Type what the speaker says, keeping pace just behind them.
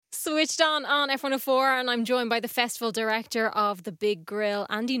Switched on F104, and I'm joined by the festival director of the Big Grill,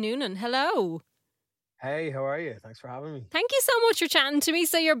 Andy Noonan. Hello. Hey, how are you? Thanks for having me. Thank you so much for chatting to me.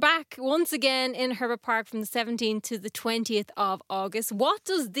 So you're back once again in Herbert Park from the 17th to the 20th of August. What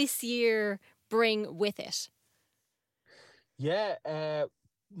does this year bring with it? Yeah,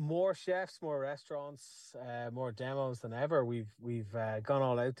 more chefs, more restaurants, more demos than ever. We've gone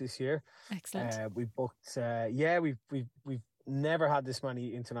all out this year. Excellent. We booked. We've never had this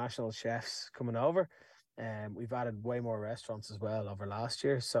many international chefs coming over. We've added way more restaurants as well over last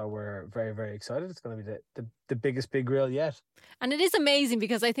year, so we're very, very excited. It's going to be the biggest big grill yet. And it is amazing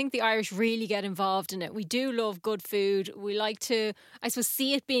because I think the Irish really get involved in it. We do love good food. We like to, I suppose,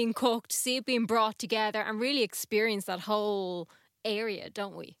 see it being cooked, see it being brought together, and really experience that whole area,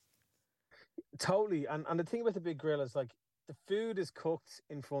 don't we? Totally. And the thing about the big grill is like the food is cooked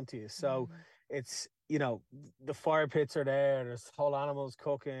in front of you. So it's, the fire pits are there, there's whole animals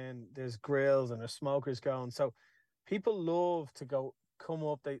cooking, there's grills and there's smokers going. So people love to come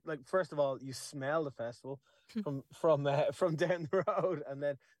up. They like, first of all, you smell the festival from down the road. And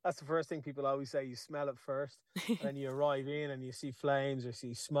then that's the first thing people always say, you smell it first. And then you arrive in and you see flames or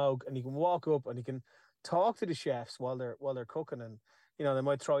see smoke, and you can walk up and you can talk to the chefs while they're cooking, and they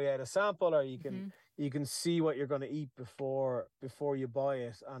might throw you out a sample, or you can see what you're going to eat before you buy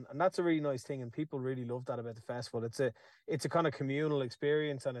it, and that's a really nice thing, and people really love that about the festival. It's a kind of communal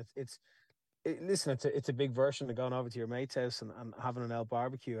experience, and it's a big version of going over to your mate's house and having an out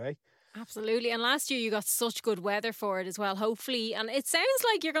barbecue, eh? Absolutely. And last year you got such good weather for it as well, hopefully, and it sounds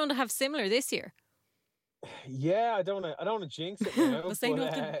like you're going to have similar this year. Yeah, I don't want to jinx it now, But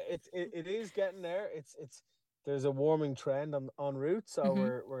it is getting there. It's there's a warming trend en route, so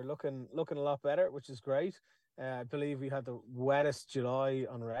we're looking a lot better, which is great. I believe we had the wettest July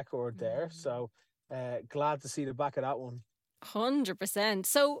on record there, so glad to see the back of that one. 100%.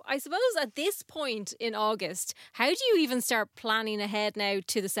 So I suppose at this point in August, how do you even start planning ahead now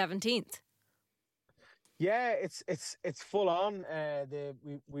to the 17th? Yeah, it's full on.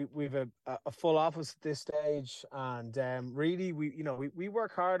 We've a full office at this stage, and really we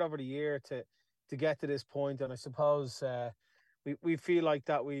work hard over the year to get to this point, and I suppose we feel like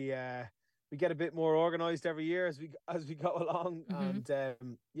that we get a bit more organized every year as we go along, and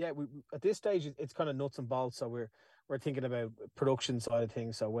we at this stage it's kind of nuts and bolts. So we're thinking about production side of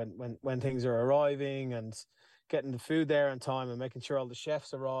things. So when things are arriving and getting the food there on time and making sure all the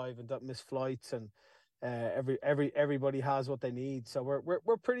chefs arrive and don't miss flights, and everybody has what they need. So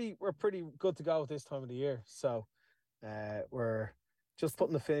we're pretty good to go at this time of the year. So we're just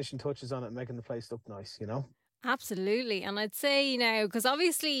putting the finishing touches on it and making the place look nice, Absolutely. And I'd say now, because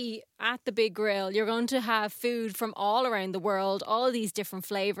obviously at the Big Grill, you're going to have food from all around the world, all of these different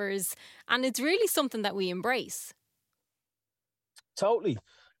flavours, and it's really something that we embrace. Totally.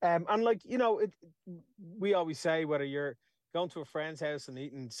 And we always say, whether you're going to a friend's house and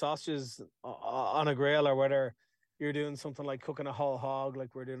eating sausages on a grill, or whether you're doing something like cooking a whole hog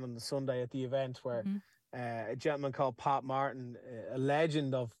like we're doing on the Sunday at the event, where a gentleman called Pat Martin, a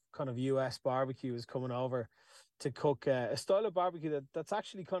legend of kind of US barbecue, is coming over to cook a style of barbecue that's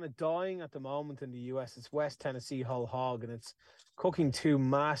actually kind of dying at the moment in the US. It's West Tennessee whole hog, and it's cooking two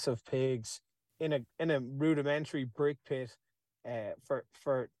massive pigs in a rudimentary brick pit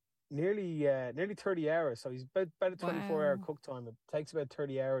for nearly 30 hours. So he's about a 24-hour cook time. It takes about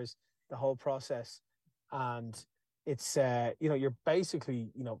 30 hours, the whole process, and it's you're basically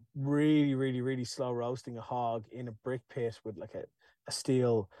really, really, really slow roasting a hog in a brick pit with like a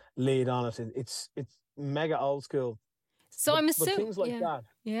steel lid on it. It's mega old school. So I'm assuming things like that.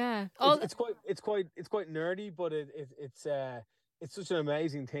 Yeah, it's quite nerdy, but it's such an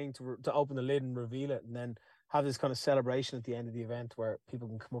amazing thing to open the lid and reveal it, and then have this kind of celebration at the end of the event where people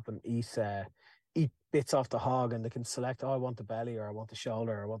can come up and eat bits off the hog, and they can select, I want the belly, or I want the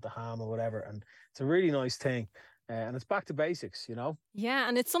shoulder, or I want the ham, or whatever. And it's a really nice thing. And it's back to basics, Yeah,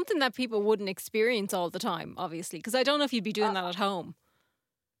 and it's something that people wouldn't experience all the time, obviously, because I don't know if you'd be doing that at home.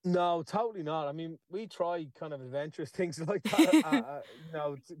 No, totally not. I mean, we try kind of adventurous things like that,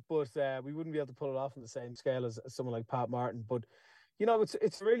 but we wouldn't be able to pull it off on the same scale as someone like Pat Martin. But,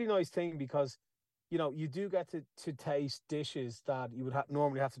 it's a really nice thing, because you do get to taste dishes that you would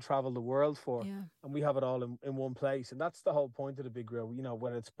normally have to travel the world for. Yeah. And we have it all in one place. And that's the whole point of the Big Grill.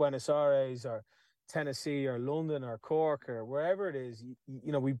 Whether it's Buenos Aires or Tennessee or London or Cork or wherever it is,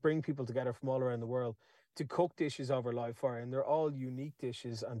 we bring people together from all around the world to cook dishes over live fire. And they're all unique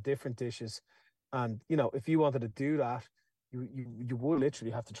dishes and different dishes. And, if you wanted to do that, you would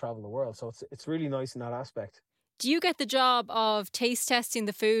literally have to travel the world. So it's really nice in that aspect. Do you get the job of taste testing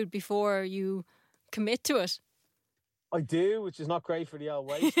the food before you commit to it? I do, which is not great for the old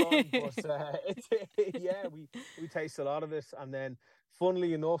waistline, but it's yeah, we taste a lot of it, and then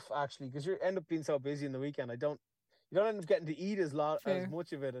funnily enough, actually, because you end up being so busy in the weekend, you don't end up getting to eat as Fair.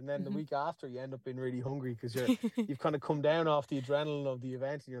 much of it, and then the Hmm. week after you end up being really hungry because you've kind of come down off the adrenaline of the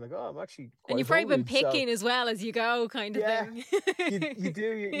event, and you're like, oh, I'm actually And quite you've probably been hungry. So picking as well as you go, kind of yeah, thing.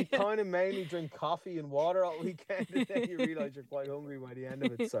 you Yeah. kind of mainly drink coffee and water all weekend, and then you realize you're quite hungry by the end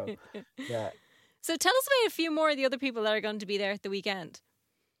of it. So yeah. So tell us about a few more of the other people that are going to be there at the weekend.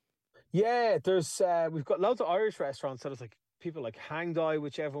 Yeah, there's we've got loads of Irish restaurants. So there's like people like Hang Dai,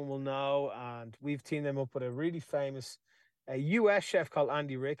 which everyone will know, and we've teamed them up with a really famous US chef called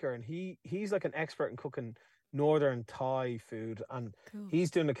Andy Ricker, and he's like an expert in cooking northern Thai food, and Cool.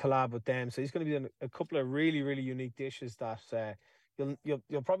 he's doing a collab with them. So he's going to be doing a couple of really unique dishes that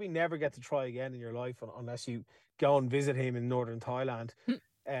you'll probably never get to try again in your life unless you go and visit him in northern Thailand.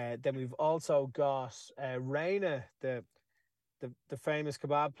 Then we've also got Reina, the famous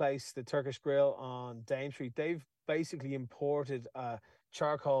kebab place, the Turkish Grill on Dame Street. They've basically imported a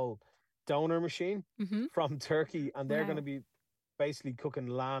charcoal doner machine Hmm. from Turkey, and they're going to Wow. be basically cooking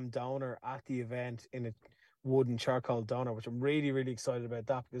lamb doner at the event in a wooden charcoal doner, which I'm really excited about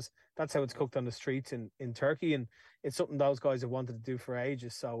that because that's how it's cooked on the streets in Turkey, and it's something those guys have wanted to do for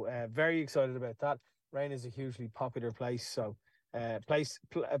ages. So very excited about that. Rain is a hugely popular place, so a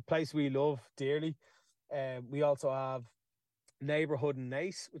place we love dearly. We also have Neighborhood and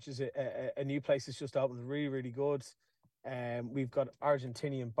Nace, which is a new place that's just opened, really good. We've got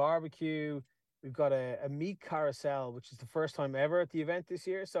Argentinian barbecue. We've got a meat carousel, which is the first time ever at the event this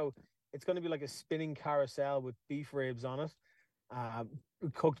year. So it's going to be like a spinning carousel with beef ribs on it, uh,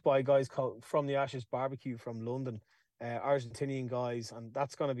 cooked by guys called From the Ashes Barbecue from London, Argentinian guys, and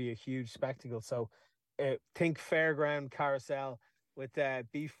that's going to be a huge spectacle. So think fairground carousel with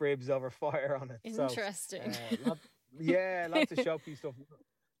beef ribs over fire on it. So Interesting. lot, yeah, lots of showpiece stuff.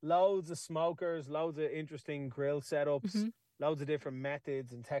 Loads of smokers, loads of interesting grill setups, Hmm. loads of different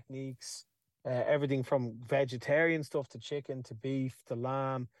methods and techniques. Everything from vegetarian stuff to chicken to beef to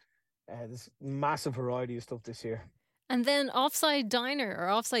lamb. There's massive variety of stuff this year. And then offside diner or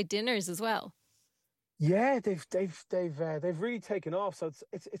offside dinners as well. Yeah, they've really taken off. So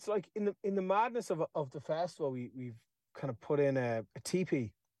it's like in the madness of the festival, we've kind of put in a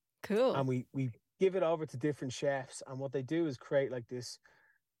teepee, Cool. and we give it over to different chefs, and what they do is create like this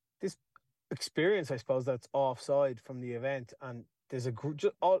experience, I suppose, that's offside from the event. And there's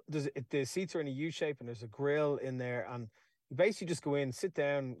the seats are in a U shape, and there's a grill in there, and you basically just go in, sit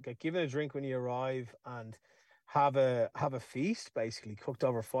down, get given a drink when you arrive, and have a feast basically cooked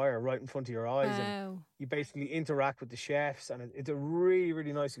over fire right in front of your eyes, and Wow. you basically interact with the chefs, and it's a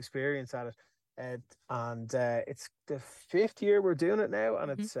really nice experience at it. And it's the fifth year we're doing it now, and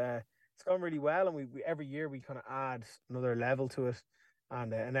Hmm. it's gone really well. And we every year we kind of add another level to it,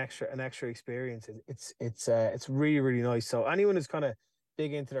 and an extra experience. It's really nice. So anyone who's kind of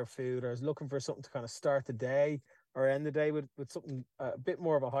big into their food or is looking for something to kind of start the day or end the day with something a bit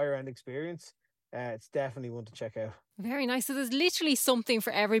more of a higher end experience, it's definitely one to check out. Very nice. So there's literally something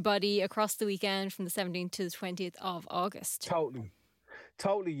for everybody across the weekend from the 17th to the 20th of August. Totally.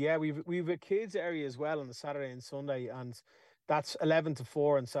 Totally, yeah. We've a kids area as well on the Saturday and Sunday, and that's 11 to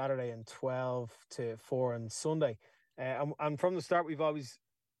 4 on Saturday and 12 to 4 on Sunday. And from the start, we've always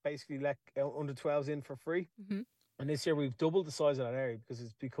basically let under 12s in for free. Hmm. And this year we've doubled the size of that area because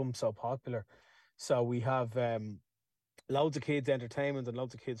it's become so popular. So we have loads of kids entertainment and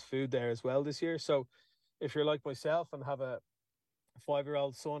loads of kids food there as well this year. So if you're like myself and have a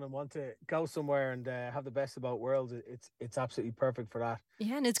 5-year-old son and want to go somewhere and have the best of both worlds, it's absolutely perfect for that.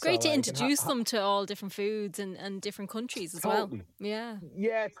 Yeah, and it's great So to you can introduce them to all different foods and different countries as well. totally, Yeah.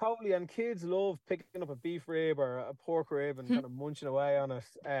 yeah, totally. And kids love picking up a beef rib or a pork rib and kind of munching away on it.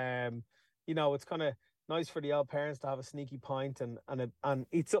 It's kind of nice for the old parents to have a sneaky pint and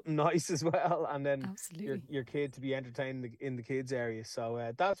eat something nice as well, and then Absolutely. your kid to be entertained in the kids area.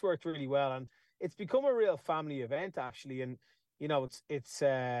 So that's worked really well, and it's become a real family event actually. And it's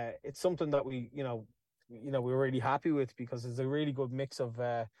something that we're really happy with because it's a really good mix of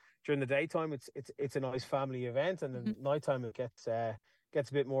during the daytime it's a nice family event, and Hmm. then nighttime it gets a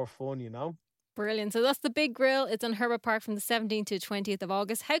bit more fun. Brilliant. So that's the Big Grill. It's in Herbert Park from the 17th to 20th of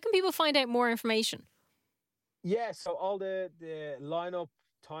August. How can people find out more information? Yeah, so all the lineup,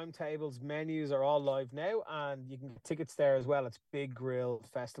 timetables, menus are all live now, and you can get tickets there as well. It's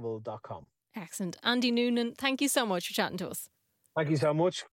biggrillfestival.com. Excellent. Andy Noonan, thank you so much for chatting to us. Thank you so much.